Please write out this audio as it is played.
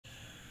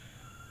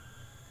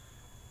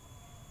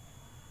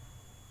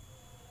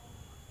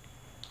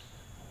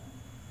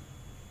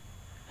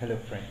Hello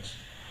friends,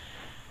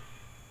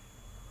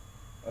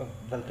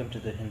 welcome to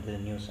the Hindu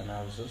news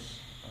analysis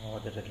or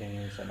the daily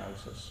news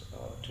analysis.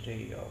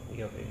 Today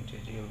we are going to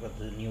deal with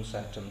the news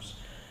items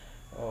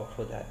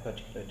for that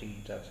particular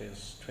date, that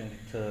is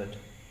 23rd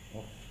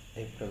of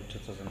April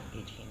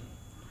 2018.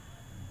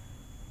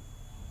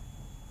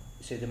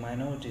 So the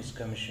Minorities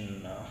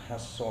Commission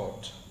has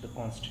sought the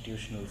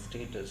constitutional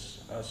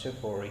status, so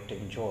far it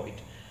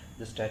enjoyed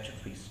the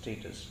statutory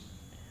status.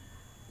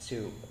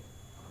 So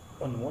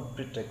on what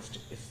pretext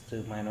is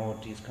the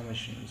Minorities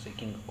Commission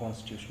seeking a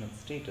constitutional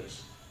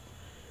status?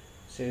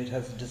 So it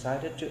has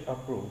decided to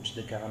approach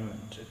the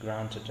government to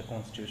grant it a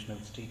constitutional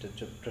status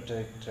to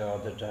protect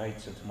the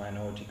rights of the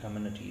minority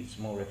communities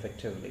more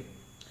effectively.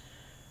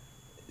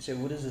 So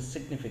what is the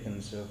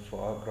significance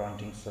of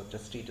granting such a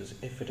status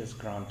if it is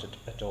granted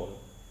at all?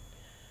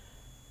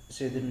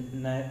 So the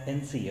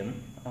NCM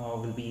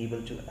will be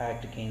able to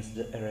act against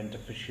the errant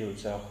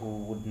officials who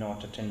would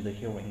not attend the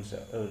hearings.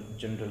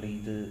 Generally,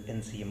 the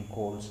NCM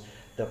calls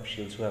the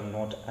officials who have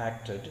not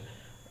acted,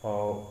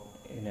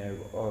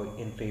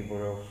 in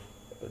favor of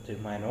the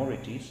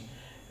minorities,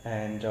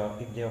 and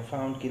if they are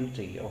found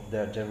guilty of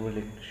their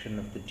dereliction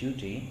of the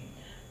duty,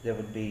 they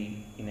would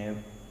be,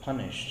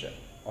 punished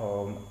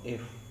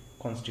if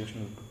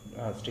constitutional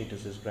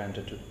status is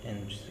granted to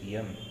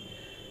NCM.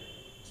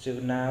 So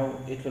now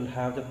it will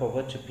have the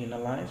power to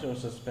penalize or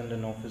suspend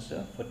an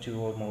officer for 2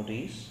 or more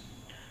days,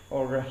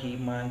 or he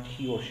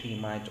or she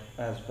might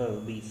as well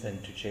be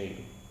sent to jail.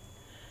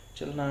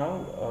 Till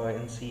now,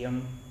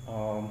 NCM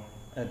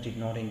did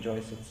not enjoy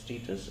such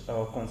status,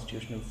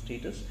 constitutional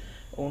status.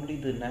 Only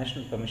the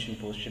National Commission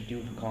for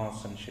Scheduled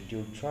Castes and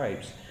Scheduled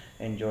Tribes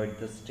enjoyed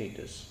this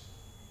status.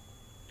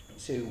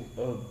 So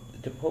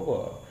the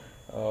power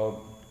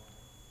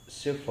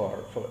so far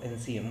for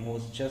NCM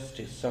was just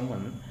to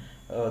summon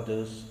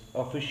those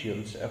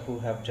officials who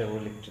have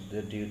derelicted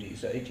their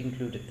duties. It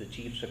included the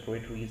chief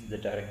secretaries, the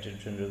director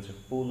generals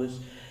of police.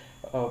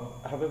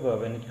 However,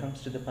 when it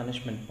comes to the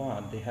punishment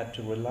part, they had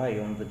to rely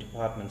on the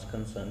departments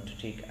concerned to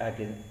take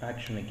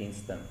action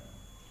against them.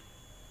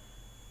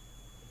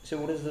 So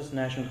what is this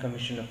National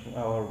Commission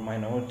of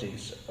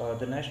Minorities?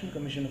 The National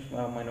Commission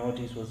of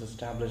Minorities was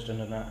established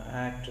under an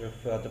act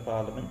of the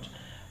Parliament,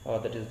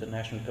 that is the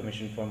National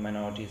Commission for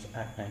Minorities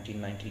Act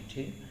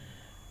 1992.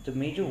 The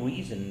major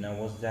reason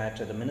was that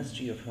the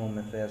Ministry of Home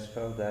Affairs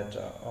felt that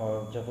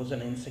there was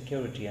an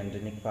insecurity and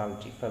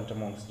inequality felt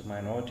amongst the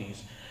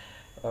minorities.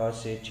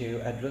 So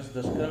to address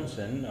this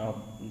concern,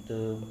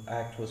 the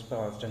act was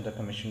passed and the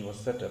commission was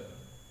set up.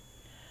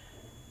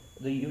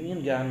 The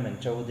Union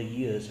government over the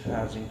years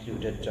has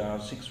included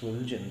 6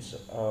 religions,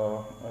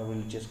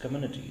 religious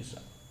communities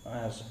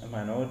as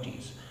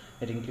minorities.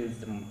 It includes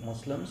the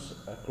Muslims,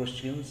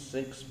 Christians,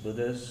 Sikhs,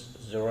 Buddhists,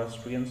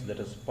 Zoroastrians, that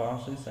is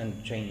Parsis,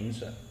 and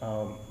Jains.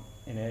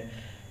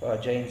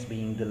 Jains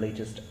being the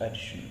latest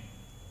addition.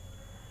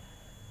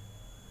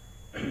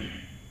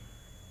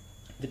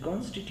 The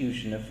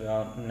constitution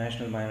of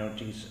National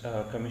Minorities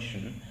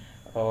Commission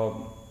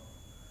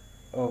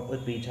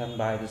would be done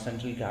by the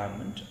central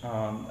government.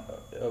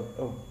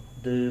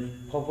 The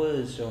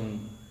powers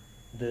on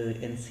the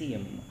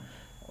NCM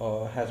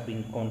has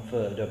been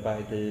conferred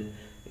by the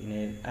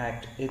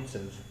Act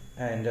itself,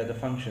 and the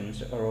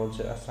functions are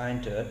also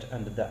assigned to it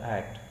under the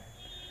Act.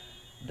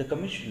 The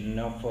commission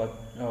of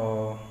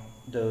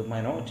the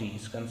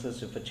minorities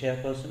consists of a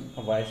chairperson,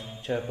 a vice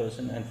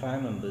chairperson, and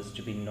 5 members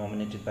to be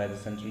nominated by the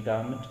central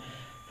government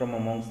from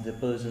amongst the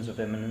persons of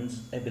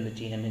eminence,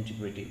 ability, and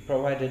integrity,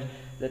 provided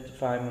that the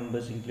 5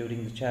 members,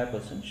 including the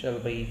chairperson, shall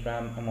be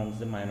from amongst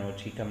the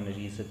minority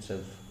communities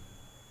itself.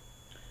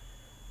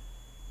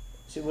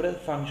 So what are the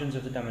functions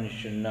of the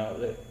commission?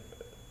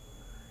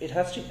 It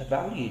has to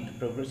evaluate the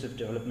progressive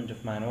development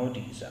of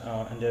minorities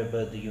under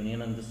both the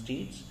union and the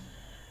states.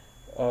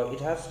 It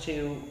has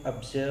to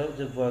observe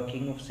the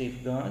working of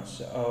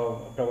safeguards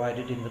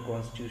provided in the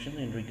Constitution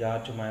in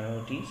regard to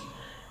minorities,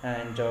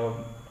 and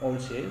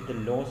also the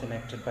laws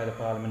enacted by the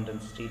Parliament and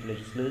state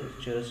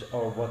legislatures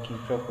are working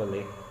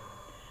properly.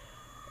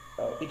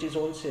 It is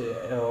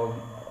also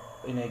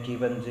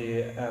given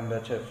the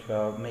ambit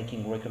of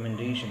making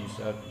recommendations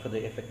for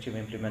the effective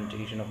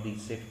implementation of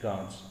these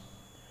safeguards.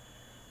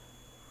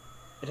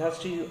 It has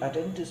to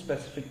attend to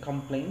specific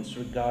complaints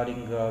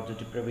regarding the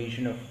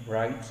deprivation of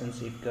rights and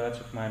safeguards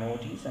of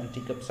minorities and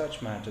take up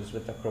such matters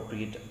with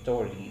appropriate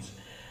authorities.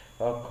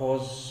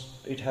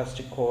 It has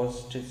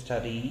to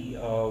study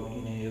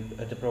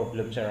the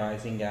problems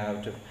arising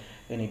out of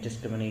any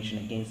discrimination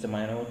against the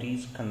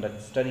minorities,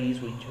 conduct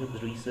studies,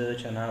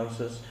 research,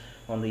 analysis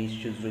on the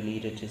issues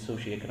related to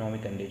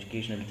socio-economic and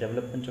educational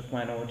development of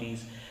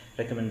minorities,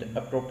 recommend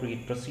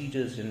appropriate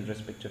procedures in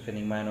respect of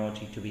any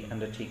minority to be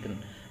undertaken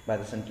by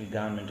the central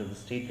government or the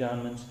state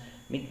governments,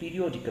 make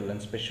periodical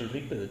and special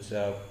reports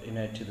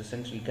to the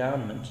central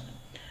government,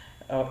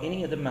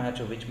 any other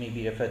matter which may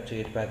be referred to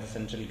it by the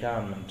central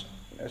government.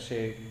 These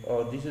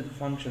are the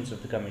functions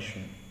of the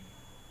commission.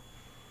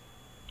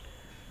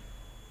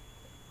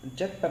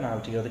 death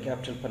penalty or the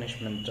capital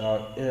punishment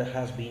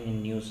has been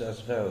in news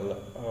as well.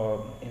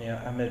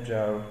 Amid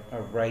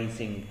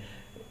rising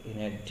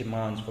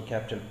demands for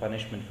capital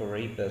punishment for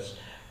rapists,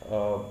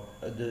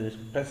 the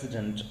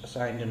president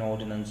signed an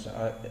ordinance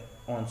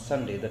on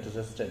Sunday, that is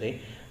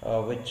yesterday,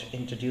 which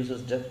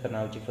introduces death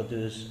penalty for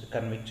those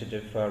convicted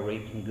of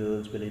raping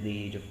girls below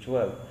the age of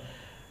 12.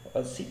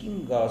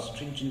 Seeking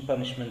stringent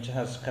punishment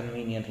has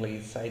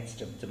conveniently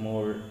sidestepped the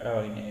more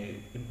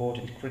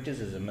important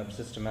criticism of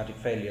systematic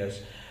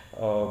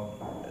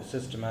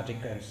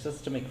and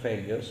systemic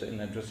failures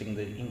in addressing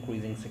the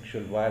increasing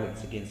sexual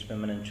violence against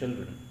women and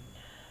children.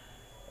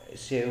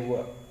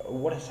 So,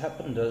 what has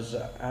happened is,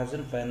 as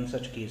and when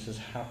such cases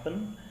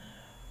happen,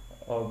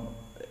 um,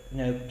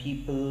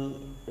 people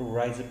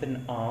rise up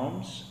in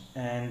arms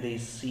and they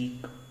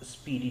seek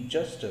speedy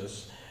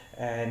justice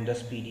and a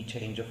speedy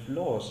change of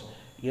laws.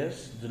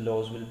 Yes, the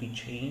laws will be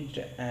changed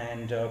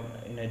and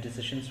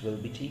decisions will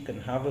be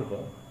taken. However,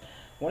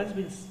 what has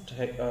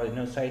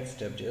been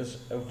sidestepped is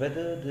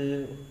whether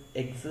the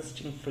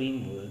existing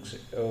frameworks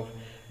of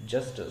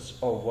justice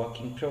are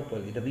working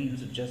properly, the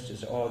wheels of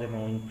justice are they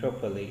moving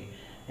properly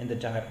in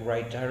the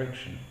right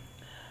direction.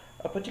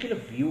 A particular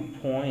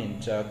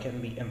viewpoint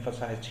can be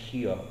emphasized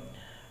here.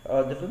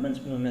 The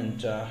women's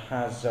movement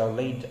has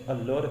laid a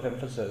lot of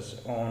emphasis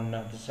on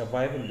the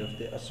survival of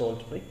the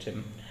assault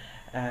victim,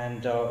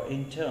 and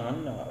in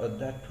turn,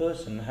 that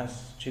person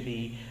has to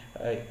be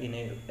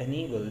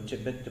enabled to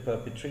beat the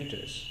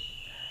perpetrators.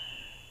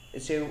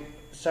 So,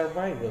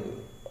 survival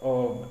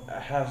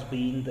has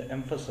been the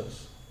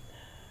emphasis.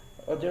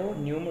 There are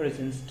numerous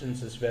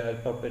instances where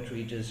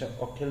perpetrators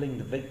are killing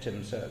the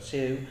victims,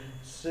 so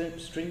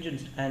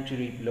stringent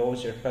anti-rape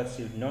laws are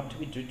perceived not to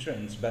be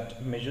deterrents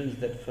but measures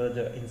that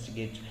further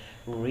instigate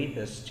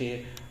rapists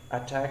to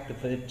attack the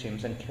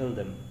victims and kill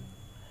them.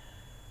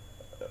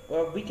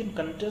 We can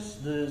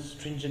contest the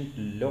stringent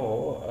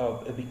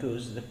law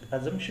because the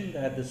assumption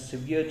that the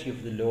severity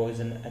of the law is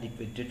an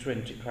adequate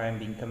deterrent to crime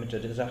being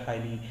committed is a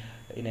highly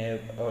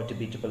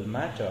debatable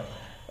matter,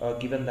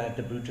 given that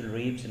the brutal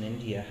rapes in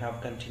India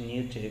have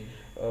continued to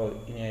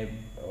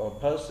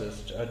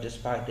persist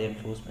despite the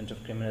enforcement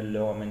of Criminal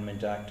Law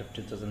Amendment Act of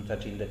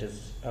 2013, that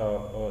is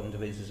on the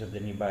basis of the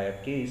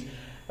Nibayab case.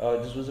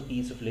 This was a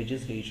piece of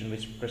legislation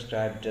which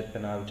prescribed death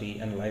penalty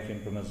and life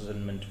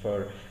imprisonment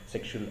for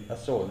sexual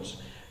assaults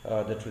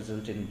that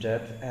result in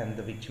death and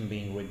the victim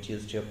being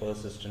reduced to a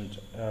persistent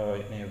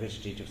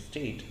vegetative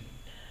state.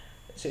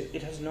 So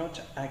it has not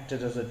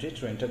acted as a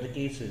deterrent, and the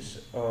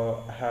cases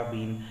have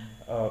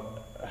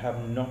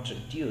not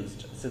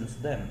reduced since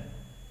then.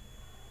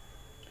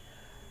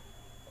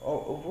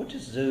 What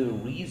is the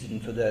reason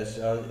for this?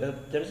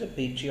 There is a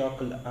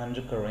patriarchal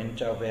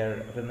undercurrent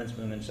where women's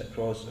movements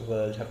across the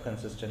world have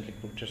consistently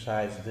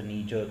criticized the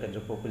knee-jerk and the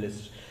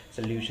populist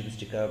solutions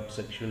to curb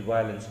sexual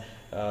violence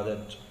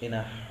that in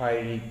a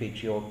highly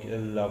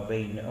patriarchal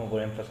vein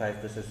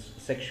overemphasize the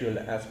sexual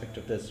aspect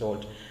of the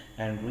assault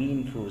and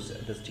reinforce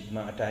the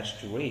stigma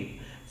attached to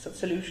rape. Such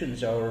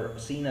solutions are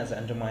seen as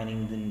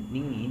undermining the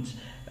needs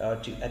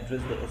to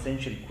address the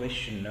essential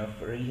question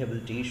of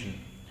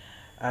rehabilitation,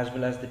 as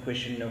well as the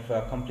question of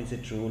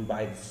complicit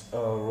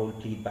role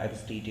played by the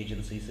state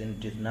agencies in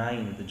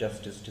denying the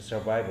justice to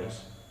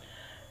survivors.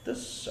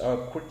 This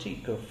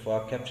critique of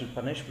capital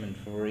punishment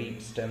for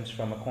rape stems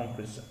from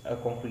a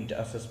concrete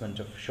assessment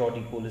of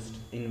shoddy police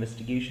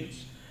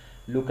investigations,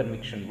 low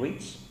conviction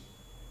rates,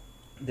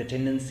 the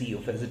tendency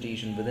of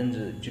hesitation within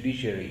the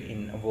judiciary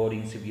in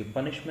awarding severe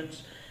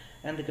punishments,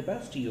 and the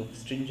capacity of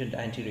stringent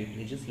anti-rape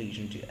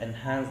legislation to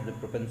enhance the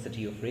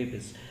propensity of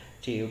rapists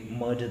to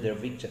murder their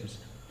victims.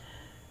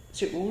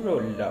 So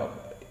overall,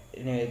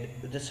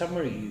 the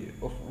summary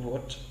of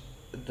what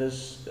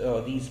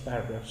these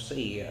paragraphs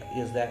say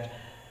is that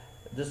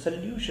the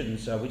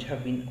solutions which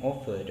have been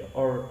offered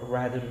are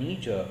rather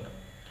knee-jerk,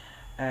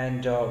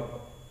 and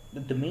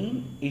the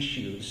main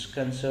issues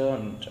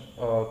concerned,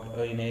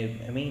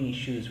 main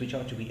issues which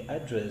are to be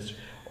addressed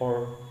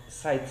or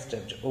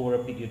sidestepped over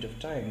a period of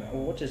time.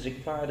 What is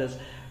required is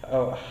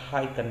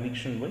high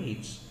conviction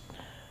rates.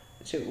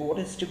 So, what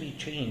is to be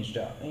changed?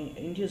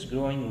 India's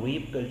growing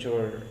rape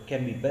culture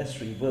can be best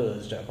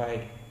reversed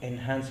by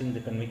enhancing the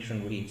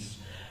conviction rates.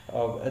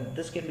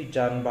 This can be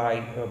done by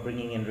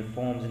bringing in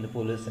reforms in the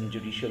police and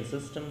judicial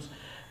systems,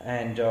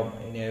 and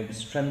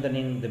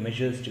strengthening the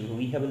measures to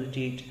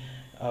rehabilitate,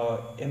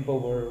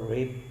 empower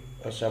rape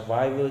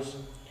survivors.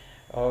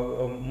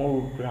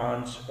 More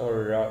grants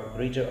or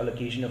greater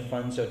allocation of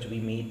funds are to be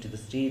made to the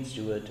states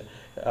towards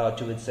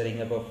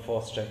setting up of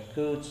fast-track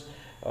courts.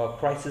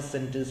 Crisis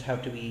centers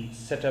have to be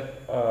set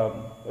up,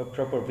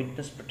 proper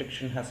witness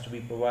protection has to be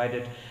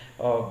provided,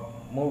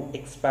 more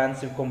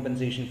expansive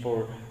compensation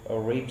for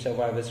rape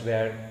survivors,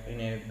 where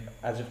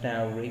as of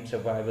now rape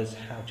survivors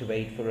have to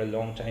wait for a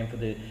long time for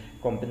the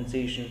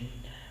compensation.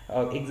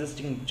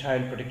 Existing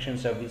child protection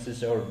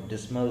services are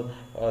dismal,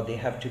 they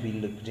have to be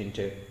looked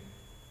into.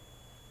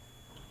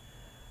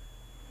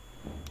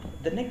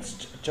 The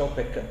next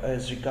topic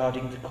is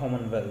regarding the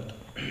Commonwealth.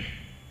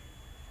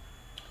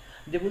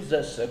 There was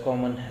this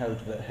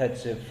Commonwealth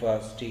heads of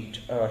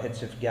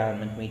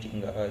government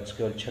meeting. It's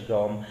called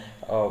Chagam,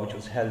 which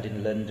was held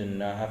in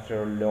London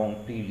after a long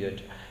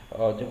period.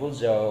 There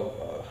was a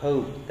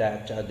hope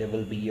that there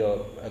will be a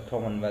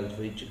Commonwealth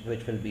which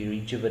will be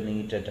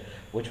rejuvenated,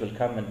 which will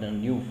come in a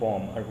new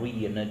form. A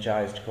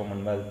re-energized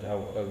Commonwealth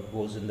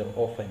was in the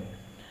offing.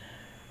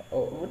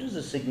 What is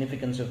the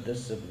significance of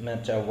this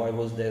summit? Why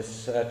was there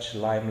such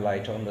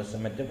limelight on the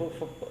summit? There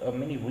were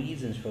many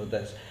reasons for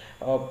this.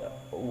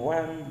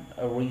 One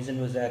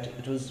reason was that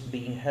it was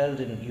being held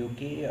in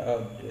UK.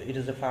 It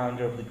is the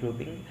founder of the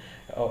grouping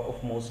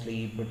of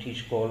mostly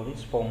British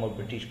colonies, former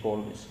British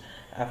colonies.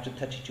 After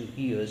 32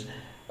 years,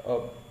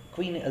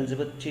 Queen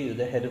Elizabeth II,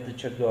 the head of the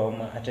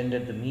Chagam,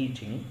 attended the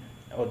meeting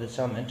or the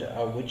summit,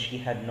 which she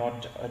had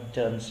not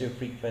done so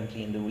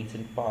frequently in the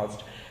recent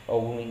past,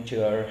 owing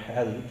to her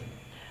health.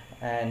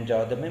 And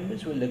the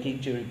members were looking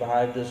to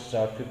revive this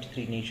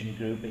 53 nation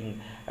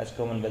grouping as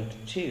Commonwealth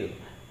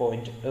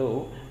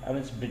 2.0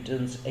 amidst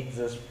Britain's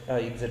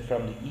exit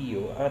from the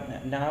EU.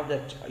 Now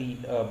that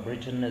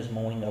Britain is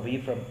moving away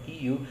from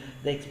EU,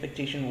 the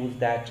expectation was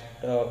that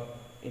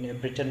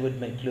Britain would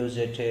be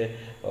closer to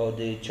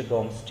the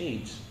Chagam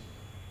states,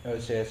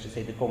 so as to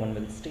say the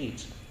Commonwealth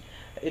states.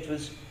 It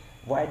was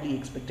widely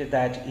expected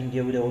that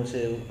India would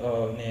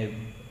also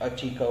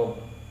take a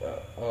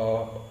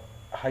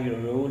higher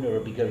role or a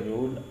bigger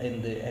role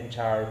in the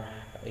entire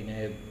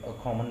a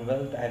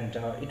Commonwealth, and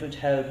it would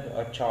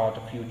help chart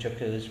a future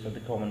course for the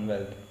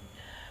Commonwealth.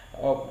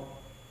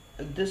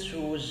 This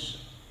was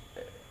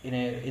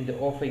in the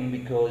offing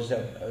because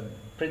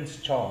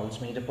Prince Charles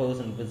made a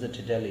personal visit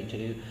to Delhi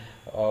to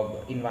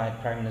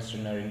invite Prime Minister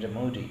Narendra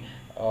Modi.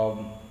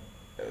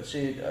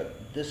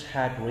 This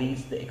had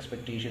raised the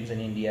expectations in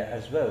India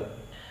as well.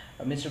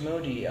 Mr.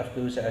 Modi, of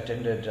course,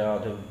 attended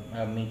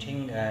the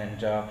meeting,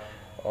 and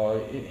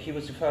he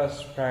was the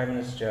first Prime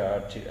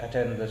Minister to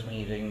attend this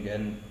meeting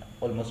in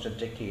almost a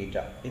decade.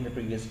 In the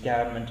previous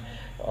government,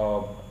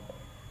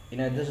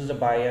 this is a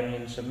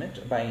biennial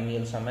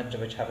summit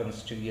which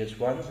happens 2 years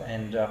once,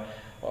 and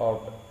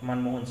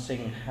Manmohan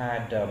Singh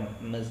had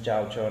missed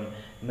out on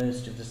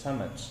most of the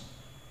summits.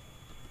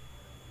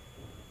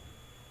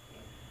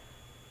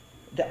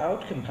 The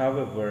outcome,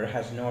 however,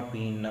 has not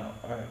been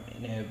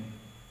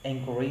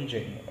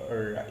encouraging,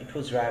 or it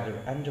was rather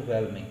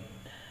underwhelming.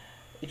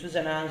 It was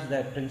announced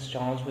that Prince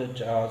Charles would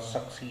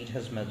succeed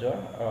his mother,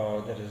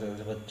 that is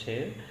Elizabeth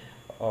II,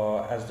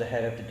 as the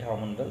head of the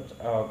Commonwealth,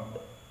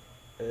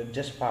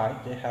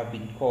 despite there have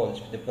been calls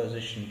for the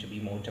position to be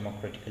more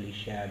democratically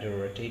shared or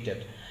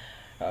rotated.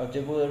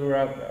 There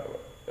were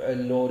a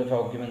lot of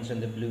arguments in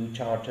the Blue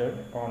Charter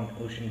on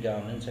ocean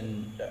governance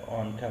and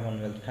on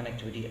Commonwealth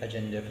connectivity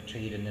agenda for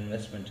trade and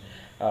investment,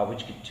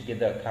 which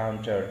together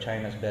counter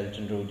China's Belt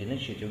and Road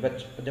Initiative.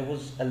 But there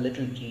was a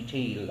little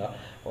detail,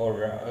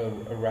 or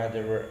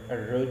rather a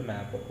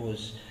roadmap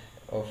was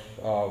of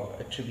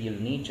a trivial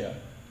nature.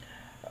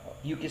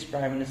 UK's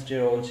Prime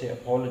Minister also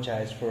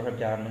apologized for her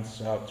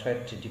government's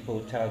threat to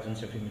deport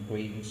thousands of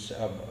immigrants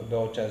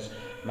brought as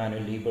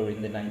manual labor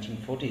in the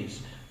 1940s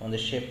on the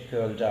ship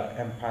called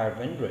Empire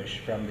Windrush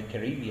from the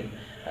Caribbean,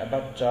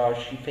 but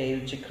she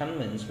failed to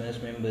convince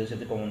most members of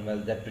the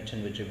Commonwealth that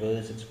Britain would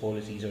reverse its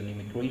policies on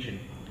immigration.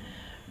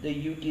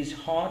 The UK's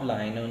hard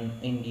line on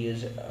Indian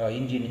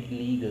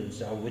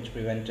illegals, which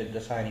prevented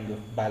the signing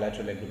of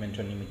bilateral agreement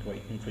on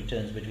immigrant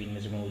returns between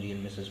Mr. Modi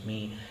and Mrs.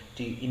 May,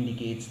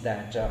 indicates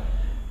that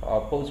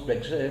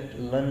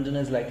post-Brexit, London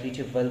is likely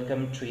to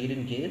welcome trade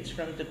and goods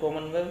from the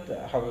Commonwealth,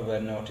 however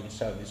not in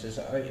services.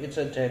 It's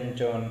a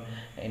dent on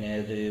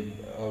the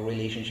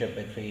relationship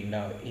between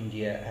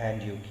India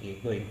and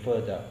UK going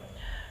further.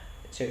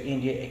 So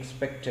India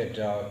expected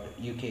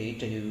UK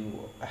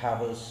to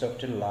have a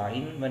softer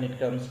line when it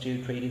comes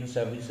to trade and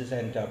services,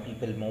 and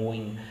people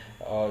moving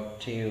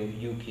to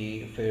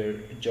UK for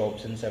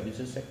jobs and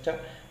services sector,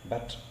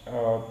 but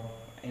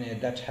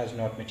that has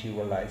not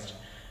materialized.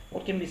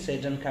 What can be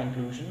said in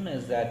conclusion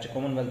is that the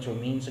Commonwealth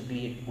remains a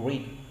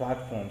great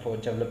platform for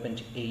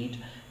development aid,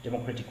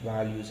 democratic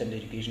values and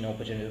education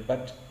opportunities,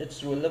 but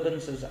its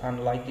relevance is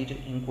unlikely to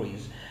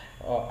increase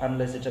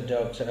unless it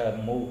adopts a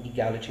more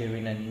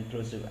egalitarian and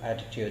inclusive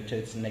attitude to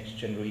its next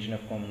generation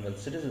of Commonwealth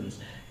citizens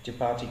to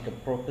partake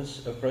of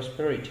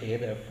prosperity,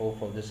 therefore,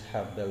 for this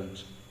have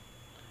built.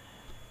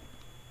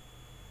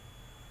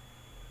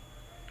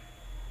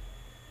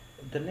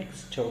 The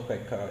next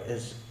topic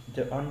is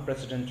the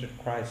unprecedented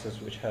crisis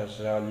which has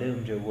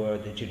loomed over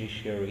the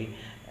judiciary,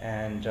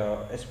 and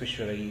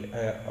especially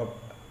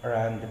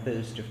around the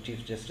post of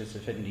Chief Justice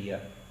of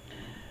India.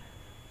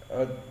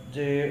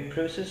 The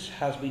process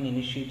has been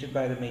initiated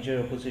by the major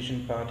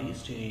opposition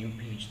parties to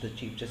impeach the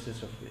Chief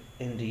Justice of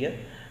India,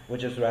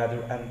 which is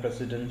rather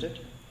unprecedented.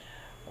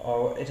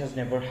 It has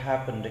never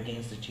happened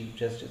against the Chief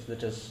Justice,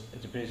 that is,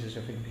 the process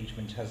of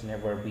impeachment has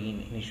never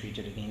been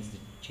initiated against the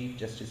Chief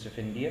Justice of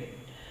India.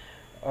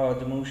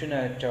 The motion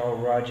at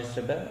Rajya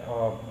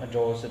Sabha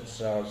draws its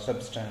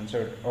substance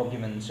or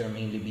arguments are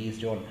mainly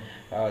based on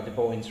the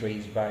points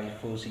raised by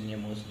four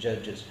senior-most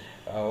judges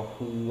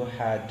who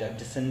had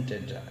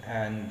dissented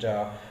and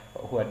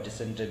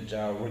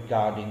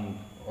regarding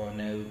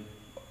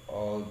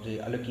the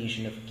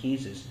allocation of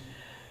cases.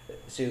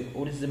 So,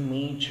 what is the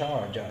main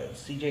charge?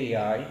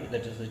 CJI,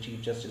 that is the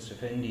Chief Justice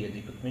of India,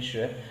 Deepak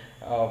Mishra,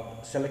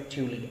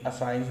 selectively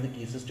assigns the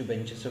cases to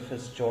benches of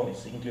his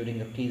choice,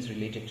 including a case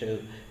related to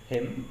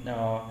him.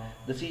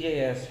 The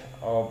CJS,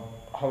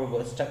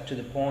 however, stuck to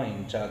the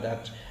point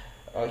that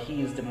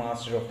he is the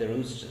master of the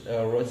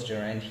roster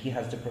and he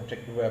has the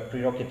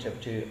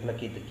prerogative to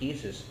allocate the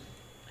cases.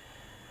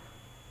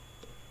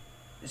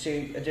 So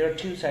there are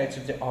two sides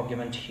of the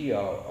argument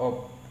here.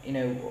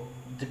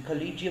 The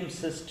collegium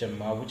system,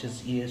 which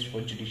is used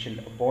for judicial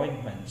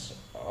appointments,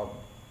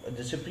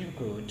 the Supreme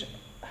Court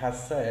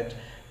has said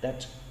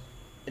that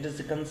it is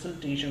the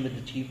consultation with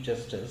the Chief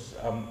Justice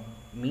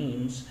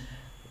means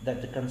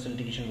that the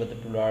consultation with the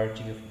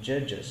plurality of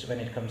judges when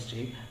it comes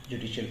to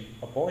judicial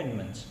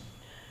appointments.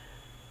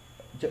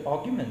 The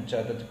argument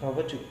that the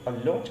power to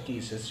allot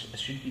cases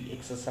should be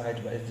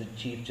exercised by the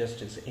Chief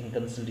Justice in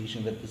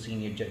consultation with the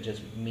senior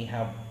judges may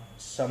have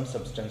some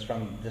substance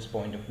from this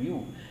point of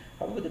view.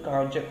 However, the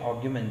counter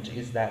argument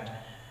is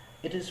that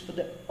it is for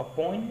the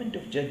appointment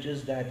of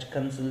judges that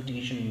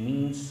consultation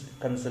means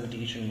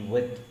consultation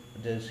with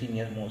the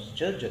senior most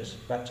judges,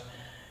 but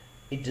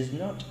it does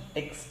not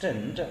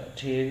extend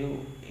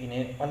to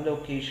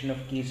allocation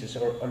of cases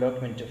or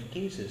allotment of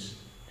cases.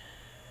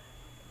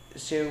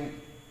 So,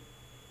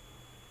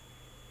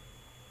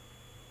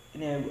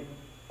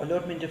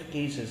 allotment of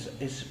cases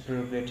is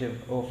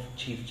prerogative of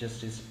Chief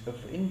Justice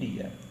of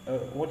India.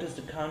 What is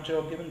the counter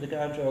argument? The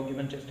counter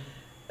argument is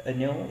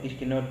no, it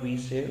cannot be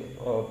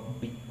so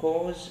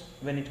because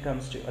when it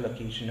comes to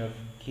allocation of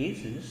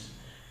cases,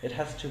 it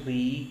has to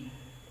be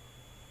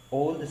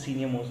all the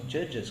senior most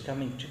judges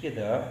coming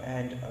together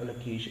and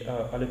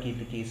allocate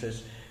the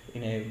cases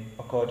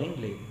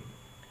accordingly.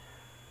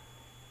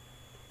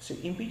 So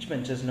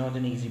impeachment is not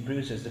an easy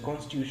process. The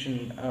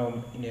Constitution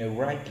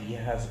rightly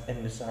has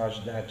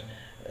envisaged that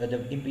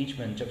the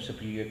impeachment of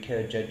superior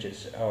court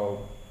judges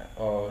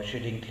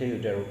should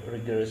include a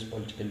rigorous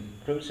political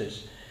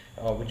process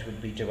which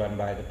would be driven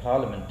by the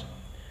Parliament.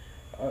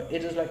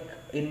 It is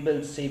like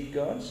inbuilt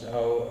safeguards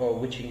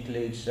which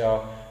includes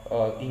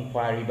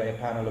inquiry by a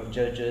panel of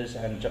judges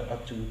and a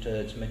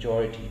two-thirds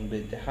majority in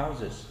both the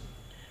houses,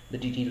 the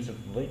details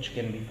of which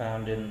can be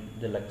found in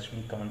the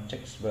Lakshmikant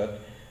textbook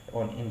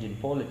on Indian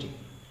polity.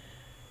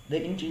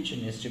 The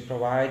intention is to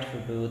provide for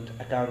both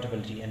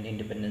accountability and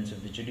independence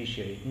of the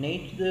judiciary.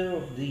 Neither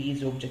of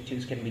these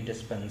objectives can be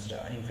dispensed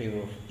in favor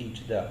of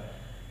each other.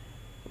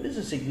 What is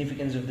the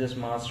significance of this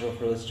master of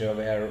roster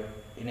where,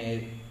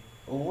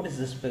 what is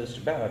this supposed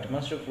about?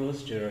 Master of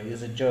roster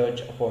is a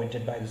judge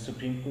appointed by the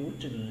Supreme Court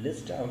to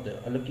list out the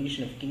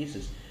allocation of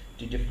cases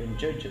to different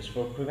judges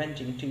for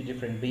preventing two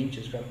different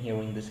benches from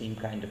hearing the same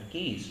kind of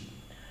case.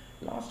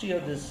 Last year,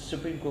 the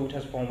Supreme Court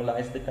has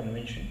formalized the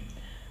convention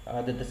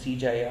that the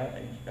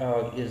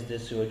CJI is the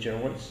Surgeon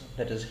General,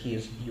 that is, he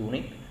is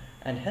unique,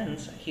 and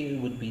hence he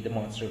would be the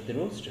master of the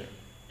roster.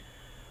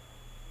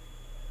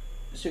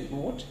 So,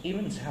 what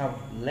events have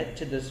led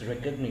to this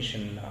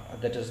recognition,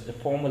 that is, the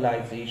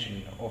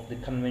formalization of the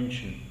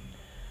convention?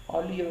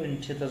 Earlier in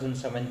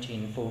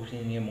 2017, 4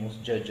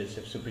 senior-most judges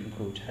of Supreme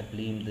Court had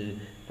blamed the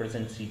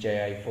present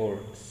CJI for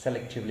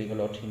selectively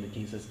allotting the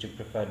cases to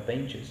preferred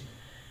benches.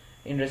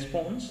 In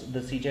response,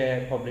 the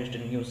CJI published a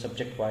new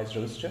subject-wise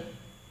roster.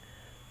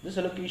 This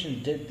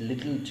allocation did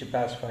little to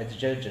pacify the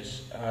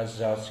judges, as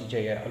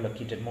CJI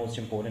allocated most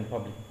important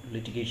public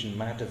litigation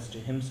matters to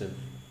himself.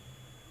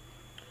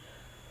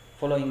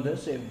 Following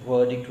this, a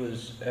verdict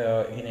was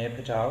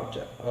put out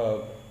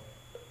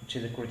to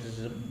the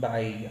criticism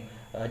by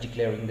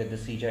declaring that the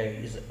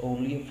CJI is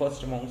only a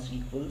first amongst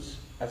equals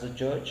as a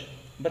judge,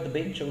 but the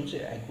bench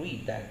also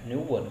agreed that no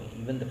one,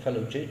 even the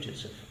fellow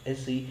judges of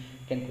SC,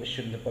 can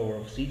question the power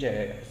of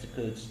CJI as the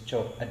court's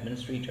top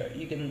administrator.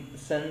 You can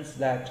sense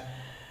that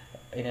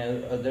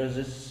there's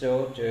this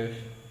sort of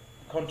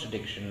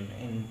contradiction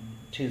in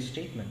two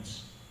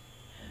statements.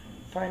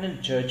 Final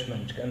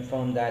judgment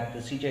confirmed that the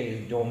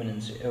CJI's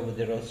dominance over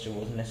the roster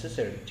was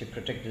necessary to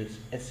protect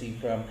the SC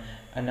from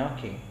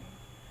anarchy.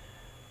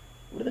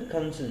 What are the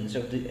concerns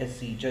of the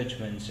SC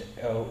judgments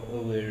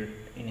over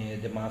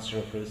the master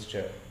of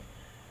roster?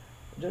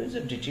 There is a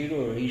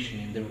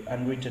deterioration in the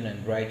unwritten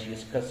and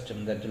righteous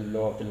custom that the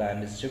law of the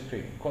land is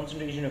supreme.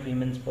 Concentration of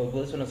immense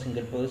powers on a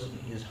single person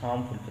is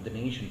harmful for the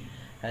nation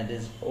and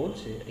is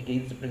also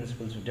against the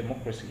principles of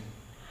democracy.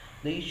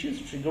 The issues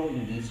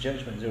triggering these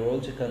judgments are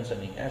also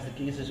concerning, as the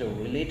cases are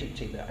related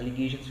to the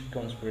allegations of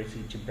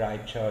conspiracy to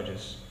bribe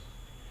charges.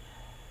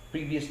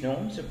 Previous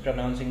norms of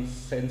pronouncing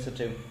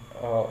sensitive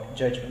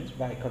judgments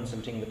by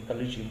consulting with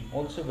collegium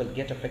also will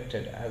get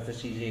affected, as the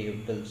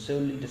CJI will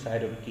solely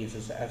decide on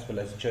cases as well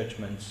as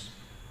judgments.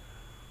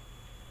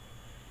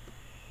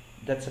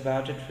 That's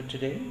about it for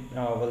today.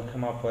 We'll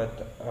come up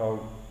with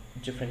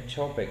different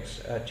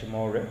topics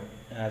tomorrow,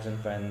 as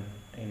and when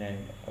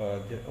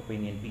the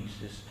opinion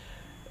pieces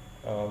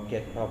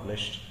get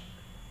published.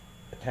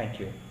 Thank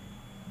you.